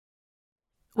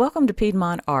Welcome to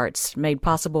Piedmont Arts, made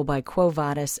possible by Quo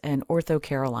Vadis and Ortho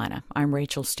Carolina. I'm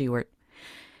Rachel Stewart.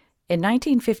 In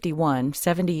 1951,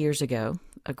 70 years ago,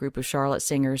 a group of Charlotte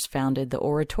singers founded the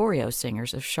Oratorio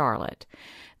Singers of Charlotte.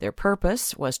 Their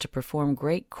purpose was to perform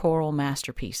great choral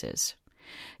masterpieces.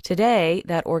 Today,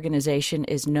 that organization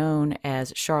is known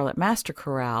as Charlotte Master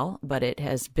Chorale, but it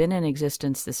has been in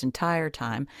existence this entire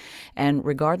time, and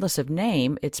regardless of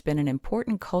name, it's been an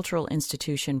important cultural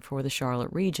institution for the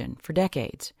Charlotte region for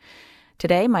decades.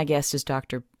 Today, my guest is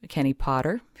Dr. Kenny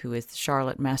Potter, who is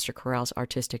Charlotte Master Chorale's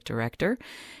artistic director,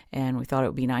 and we thought it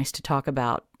would be nice to talk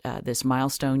about this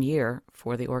milestone year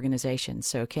for the organization.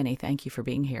 So, Kenny, thank you for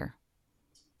being here.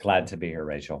 Glad to be here,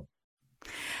 Rachel.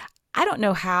 I don't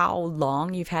know how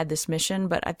long you've had this mission,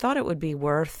 but I thought it would be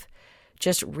worth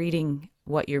just reading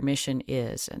what your mission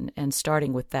is and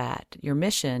starting with that. Your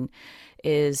mission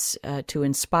is to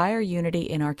inspire unity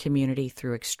in our community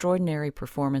through extraordinary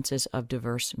performances of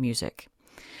diverse music.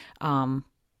 Can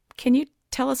you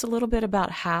tell us a little bit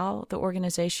about how the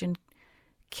organization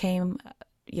came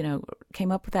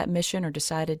up with that mission or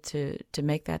decided to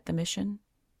make that the mission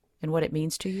and what it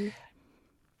means to you?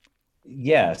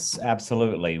 Yes,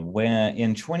 absolutely. When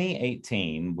in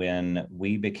 2018, when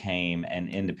we became an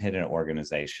independent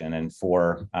organization, and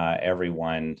for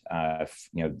everyone,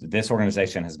 this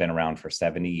organization has been around for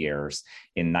 70 years.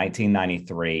 In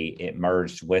 1993, it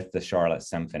merged with the Charlotte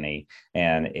Symphony,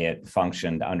 and it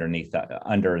functioned under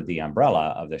the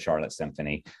umbrella of the Charlotte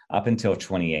Symphony up until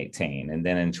 2018. And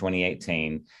then in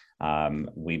 2018,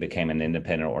 we became an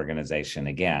independent organization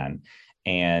again.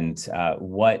 And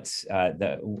one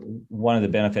of the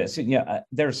benefits,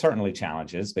 there's certainly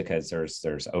challenges because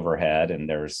there's overhead and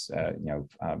there's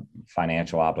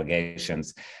financial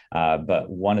obligations, but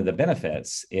one of the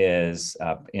benefits is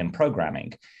in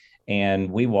programming.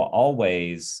 And we're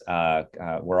always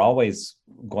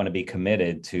going to be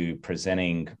committed to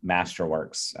presenting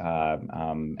masterworks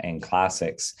and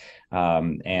classics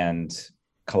and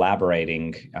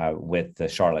collaborating with the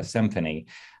Charlotte Symphony.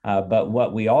 But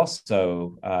what we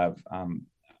also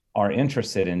are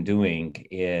interested in doing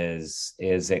is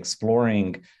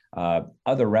exploring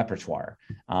other repertoire,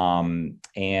 and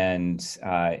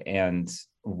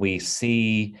we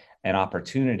see an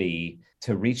opportunity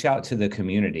to reach out to the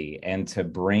community and to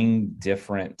bring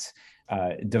different,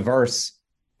 diverse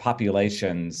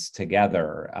populations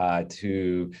together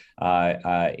to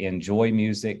enjoy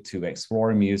music, to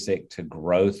explore music, to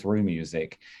grow through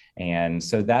music. And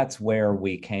so that's where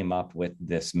we came up with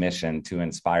this mission to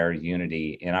inspire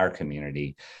unity in our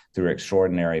community through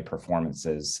extraordinary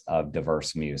performances of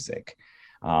diverse music.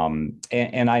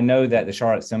 And I know that the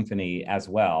Charlotte Symphony as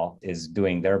well is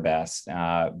doing their best,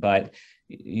 but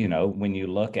when you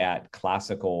look at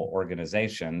classical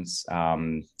organizations,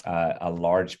 a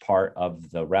large part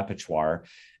of the repertoire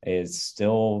is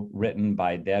still written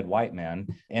by dead white men,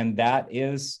 and that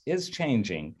is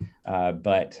changing.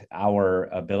 But our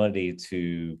ability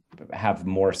to have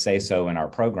more say-so in our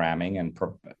programming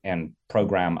and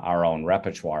program our own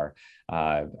repertoire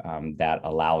that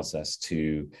allows us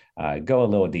to go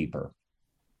a little deeper.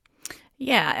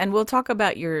 Yeah, and we'll talk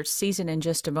about your season in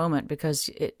just a moment because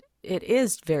it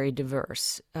is very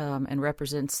diverse and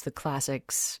represents the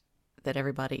classics that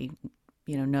everybody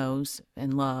knows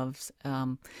and loves,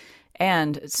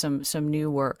 and some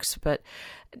new works. But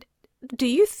do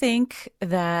you think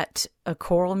that a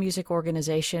choral music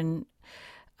organization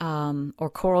or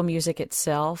choral music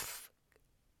itself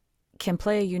can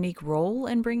play a unique role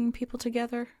in bringing people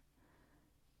together?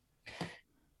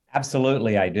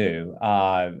 Absolutely, I do.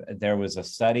 There was a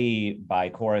study by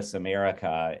Chorus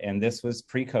America, and this was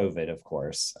pre-COVID, of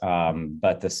course,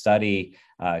 but the study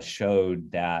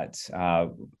showed that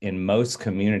in most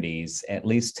communities, at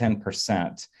least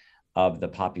 10% of the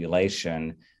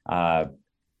population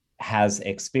has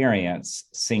experience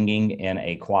singing in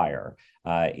a choir,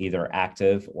 either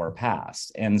active or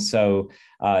past. And so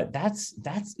that's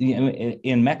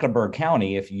in Mecklenburg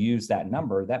County, if you use that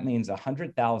number, that means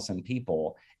 100,000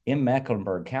 people in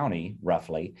Mecklenburg County,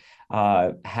 roughly,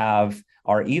 are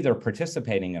either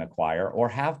participating in a choir or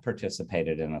have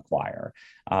participated in a choir.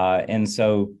 And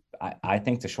so I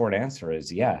think the short answer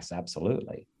is yes,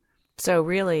 absolutely. So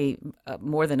really,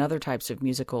 more than other types of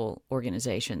musical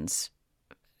organizations,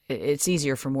 it's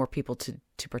easier for more people to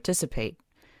participate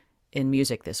in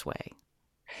music this way.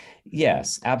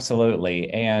 Yes, absolutely.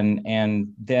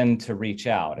 And then to reach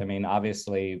out. I mean,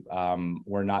 obviously,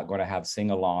 we're not going to have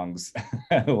sing-alongs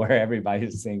where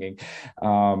everybody's singing.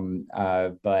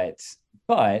 But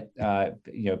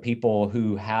people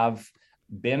who have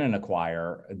been in a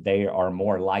choir, they are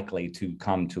more likely to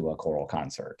come to a choral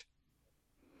concert.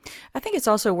 I think it's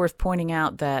also worth pointing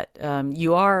out that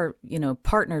you are,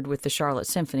 partnered with the Charlotte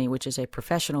Symphony, which is a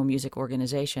professional music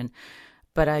organization.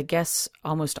 But I guess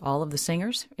almost all of the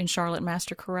singers in Charlotte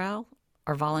Master Chorale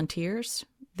are volunteers.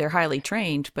 They're highly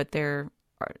trained, but are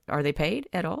they paid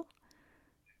at all?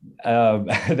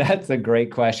 That's a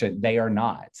great question. They are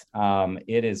not.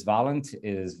 It is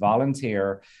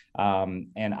volunteer,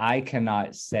 and I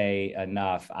cannot say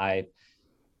enough.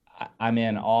 I'm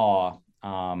in awe.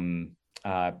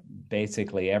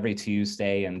 Basically every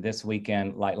Tuesday, and this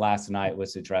weekend, like last night,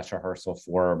 was the dress rehearsal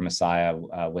for Messiah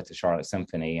with the Charlotte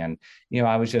Symphony. And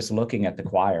I was just looking at the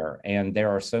choir, and there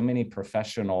are so many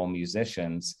professional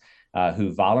musicians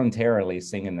who voluntarily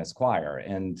sing in this choir,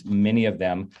 and many of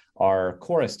them are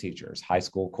chorus teachers, high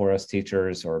school chorus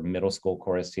teachers, or middle school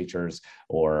chorus teachers,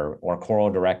 or choral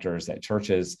directors at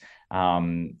churches,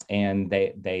 and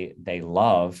they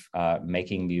love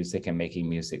making music and making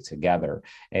music together.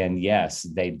 And yes,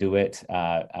 they do it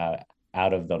out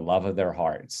of the love of their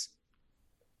hearts.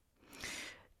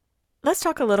 Let's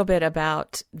talk a little bit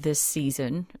about this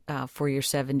season for your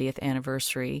 70th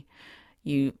anniversary.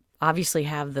 You obviously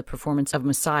have the performance of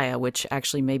Messiah, which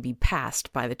actually may be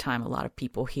past by the time a lot of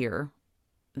people hear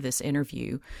this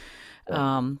interview.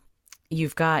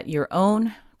 You've got your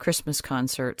own Christmas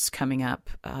concerts coming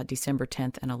up December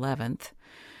 10th and 11th.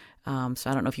 So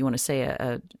I don't know if you want to say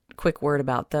a quick word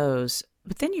about those.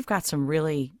 But then you've got some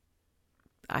really,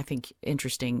 I think,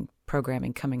 interesting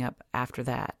programming coming up after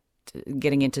that,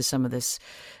 getting into some of this,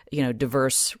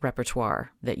 diverse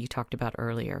repertoire that you talked about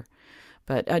earlier.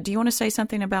 But do you want to say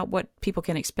something about what people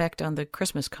can expect on the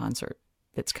Christmas concert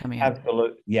that's coming up?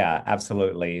 Absolutely. Yeah,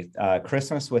 absolutely.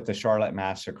 Christmas with the Charlotte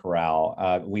Master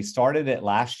Chorale. We started it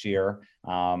last year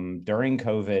during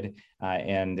COVID,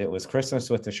 and it was Christmas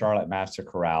with the Charlotte Master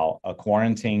Chorale, a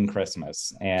quarantine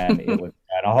Christmas, and it was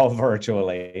all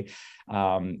virtually.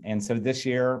 And so this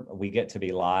year we get to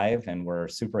be live, and we're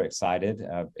super excited.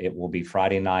 It will be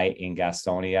Friday night in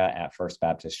Gastonia at First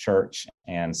Baptist Church,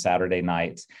 and Saturday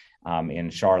night in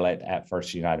Charlotte at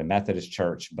First United Methodist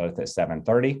Church, both at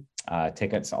 7:30.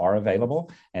 Tickets are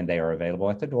available, and they are available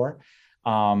at the door.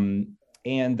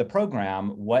 And the program,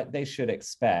 what they should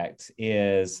expect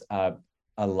is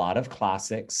a lot of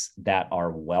classics that are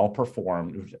well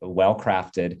performed, well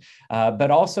crafted,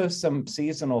 but also some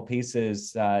seasonal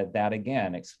pieces that,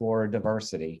 again, explore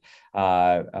diversity.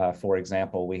 For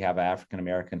example, we have an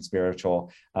African-American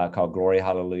spiritual called Glory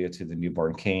Hallelujah to the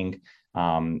Newborn King.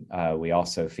 We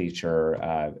also feature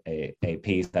a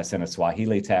piece that's in a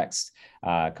Swahili text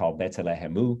called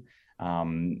Betelehemu,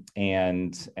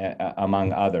 and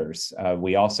among others.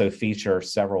 We also feature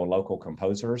several local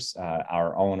composers.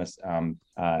 Our own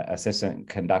assistant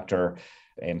conductor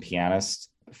and pianist,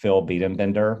 Phil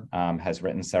Biedenbender, has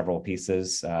written several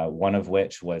pieces, one of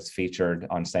which was featured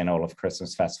on St. Olaf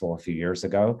Christmas Festival a few years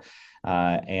ago.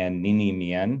 And Nini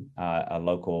Mien, a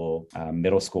local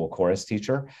middle school chorus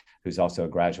teacher, who's also a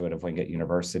graduate of Wingate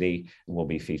University, will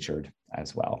be featured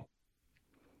as well.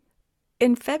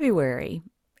 In February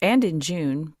and in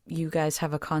June, you guys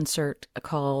have a concert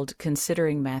called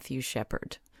Considering Matthew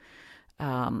Shepard,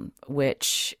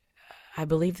 which I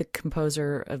believe the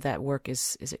composer of that work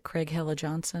is it Craig Hella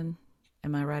Johnson?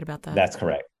 Am I right about that? That's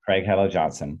correct. Craig Hella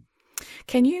Johnson.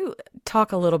 Can you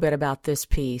talk a little bit about this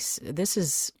piece? This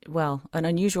is, well, an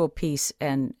unusual piece,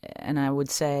 and I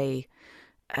would say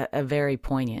a very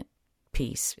poignant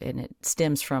piece, and it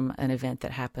stems from an event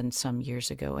that happened some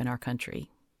years ago in our country.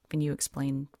 Can you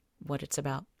explain what it's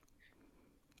about?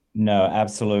 No,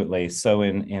 absolutely. So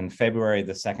in February,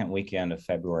 the second weekend of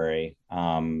February,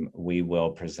 we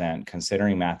will present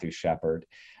Considering Matthew Shepard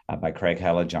by Craig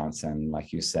Hella Johnson,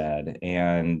 like you said.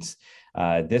 And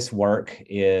this work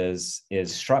is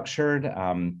structured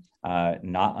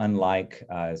not unlike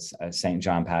St.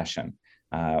 John Passion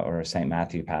or St.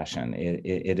 Matthew Passion.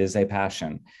 It is a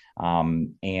passion,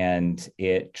 and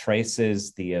it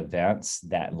traces the events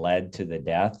that led to the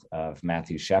death of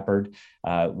Matthew Shepard,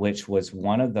 which was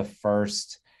one of the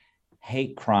first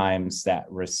hate crimes that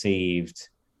received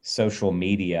social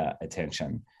media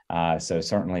attention. So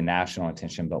certainly national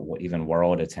attention, but even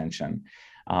world attention.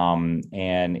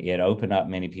 And it opened up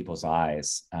many people's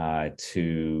eyes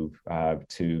to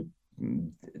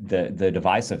the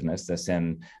divisiveness that's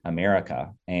in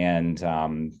America, and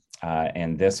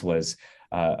this was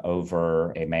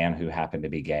over a man who happened to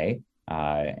be gay,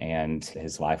 and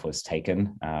his life was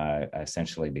taken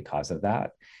essentially because of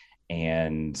that.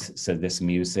 And so this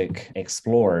music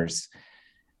explores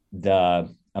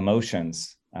the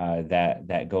emotions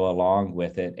that go along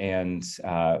with it. And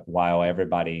while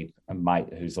everybody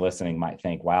who's listening might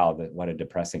think, "Wow, what a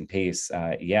depressing piece,"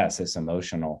 yes, it's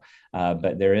emotional,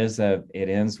 but it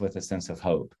ends with a sense of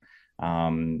hope.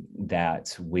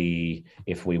 That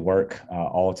if we work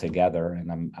all together,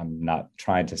 and I'm not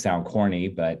trying to sound corny,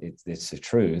 but it's the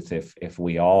truth. If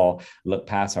we all look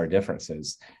past our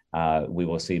differences, we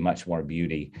will see much more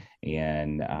beauty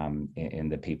in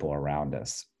the people around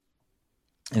us.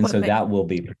 And What so ma- that will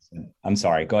be, I'm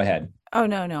sorry, go ahead. oh,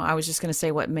 no, no. I was just going to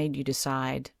say, what made you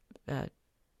decide uh,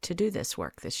 to do this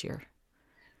work this year?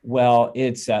 Well,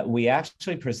 it's we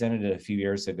actually presented it a few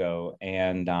years ago,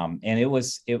 and it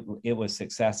was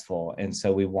successful, and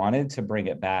so we wanted to bring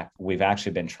it back. We've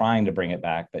actually been trying to bring it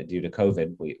back, but due to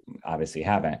COVID, we obviously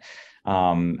haven't.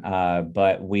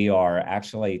 But we are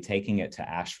actually taking it to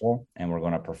Asheville, and we're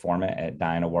going to perform it at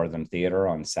Diana Wortham Theater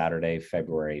on Saturday,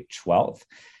 February 12th.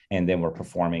 And then we're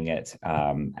performing it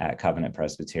at Covenant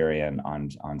Presbyterian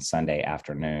on Sunday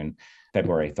afternoon,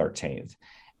 February 13th.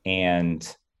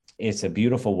 And it's a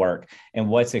beautiful work. And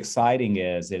what's exciting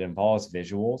is it involves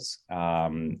visuals.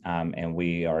 And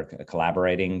we are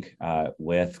collaborating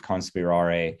with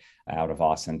Conspirare out of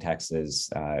Austin, Texas,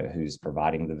 who's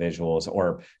providing the visuals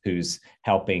or who's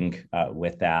helping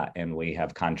with that. And we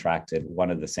have contracted one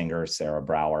of the singers, Sarah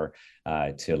Brower,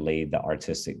 to lead the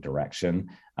artistic direction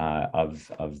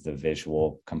of the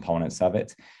visual components of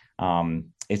it.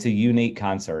 It's a unique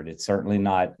concert. It's certainly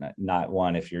not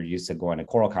one if you're used to going to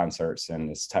choral concerts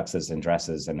and it's tuxes and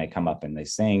dresses and they come up and they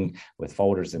sing with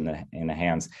folders in the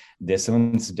hands. This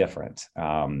one's different.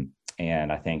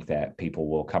 And I think that people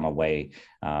will come away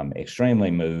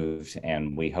extremely moved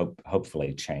and we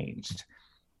hopefully changed.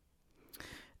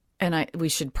 And we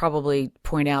should probably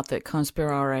point out that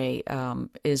Conspirare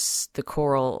is the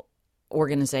choral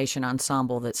organization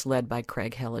ensemble that's led by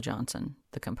Craig Hella Johnson,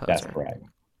 the composer. That's correct.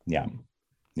 Yeah.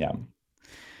 Yeah.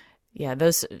 Yeah,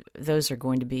 those are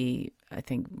going to be, I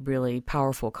think, really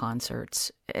powerful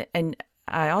concerts. And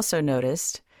I also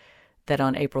noticed that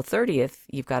on April 30th,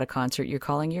 you've got a concert you're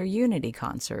calling your Unity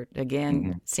Concert.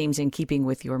 Again, seems in keeping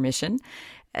with your mission.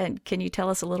 And can you tell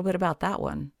us a little bit about that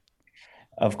one?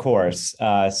 Of course.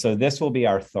 So this will be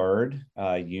our third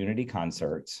Unity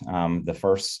concert. The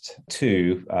first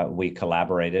two, we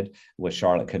collaborated with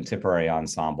Charlotte Contemporary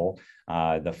Ensemble.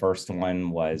 The first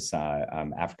one was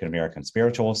African American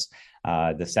Spirituals.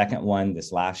 The second one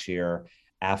this last year,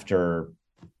 after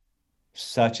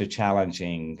such a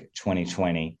challenging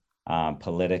 2020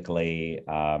 politically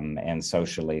and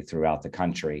socially throughout the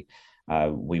country,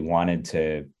 we wanted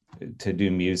to do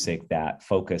music that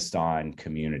focused on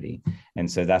community. And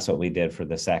so that's what we did for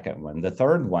the second one. The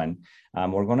third one,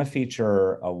 we're going to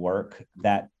feature a work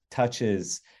that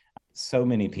touches so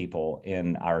many people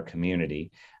in our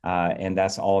community, and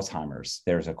that's Alzheimer's.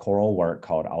 There's a choral work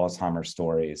called Alzheimer's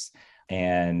Stories,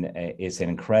 and it's an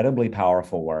incredibly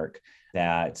powerful work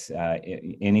that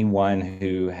anyone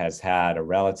who has had a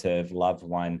relative, loved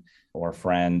one, or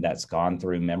friend that's gone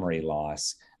through memory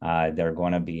loss, they're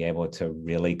going to be able to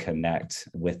really connect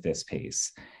with this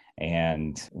piece.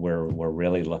 And we're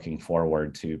really looking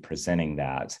forward to presenting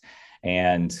that.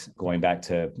 And going back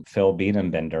to Phil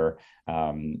Biedenbender,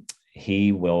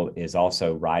 he is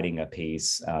also writing a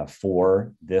piece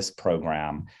for this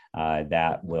program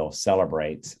that will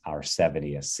celebrate our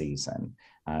 70th season.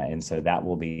 And so that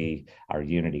will be our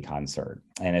Unity concert.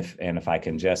 And if I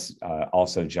can just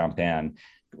also jump in,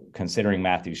 considering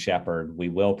Matthew Shepard, we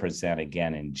will present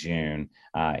again in June,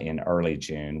 in early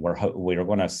June.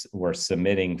 We're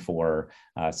submitting for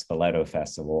Spoleto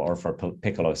Festival or for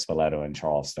Piccolo Spoleto in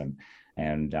Charleston,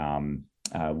 and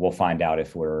we'll find out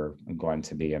if we're going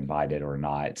to be invited or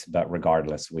not. But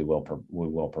regardless, we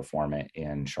will perform it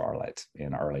in Charlotte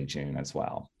in early June as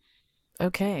well.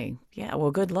 Okay, yeah.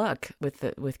 Well, good luck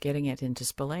with getting it into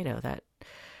Spoleto. That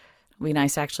be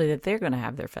nice, actually, that they're going to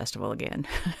have their festival again.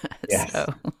 Yes.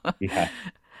 So, yeah.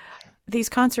 These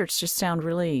concerts just sound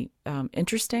really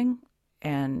interesting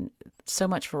and so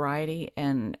much variety.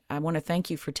 And I want to thank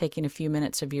you for taking a few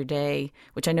minutes of your day,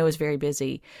 which I know is very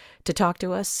busy, to talk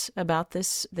to us about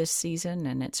this season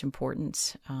and its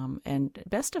importance. And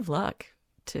best of luck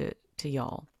to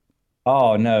y'all.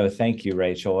 Oh, no, thank you,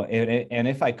 Rachel. And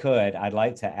if I could, I'd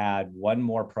like to add one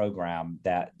more program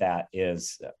that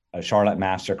is Charlotte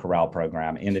Master Chorale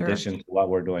program in Sure. addition to what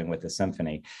we're doing with the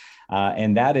symphony.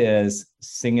 And that is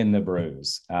Singing the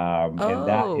Brews. And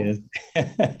that Oh, is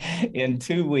in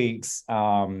 2 weeks.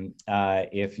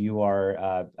 If you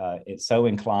are so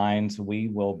inclined, we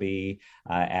will be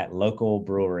at local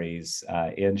breweries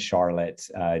in Charlotte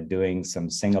doing some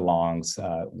sing-alongs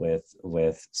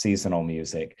with seasonal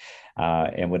music.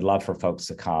 And would love for folks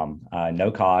to come.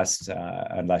 No cost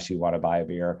unless you want to buy a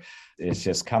beer. It's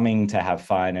just coming to have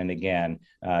fun. And again,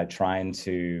 trying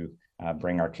to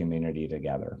bring our community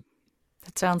together.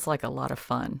 that sounds like a lot of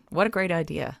fun. What a great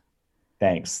idea.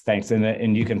 Thanks.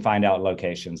 And you can find out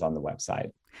locations on the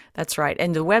website. That's right.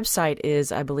 And the website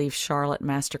is, I believe,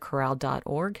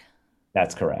 charlottemasterchorale.org.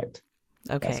 That's correct.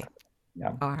 Okay.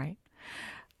 Yeah. All right.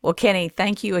 Well, Kenny,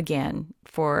 thank you again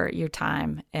for your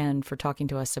time and for talking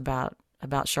to us about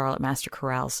Charlotte Master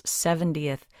Chorale's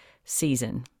 70th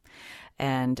season.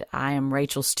 And I am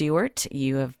Rachel Stewart.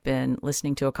 You have been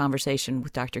listening to a conversation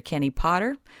with Dr. Kenny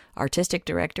Potter, Artistic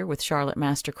Director with Charlotte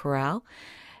Master Chorale.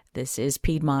 This is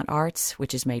Piedmont Arts,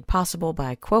 which is made possible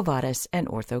by Quo Vadis and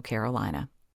OrthoCarolina.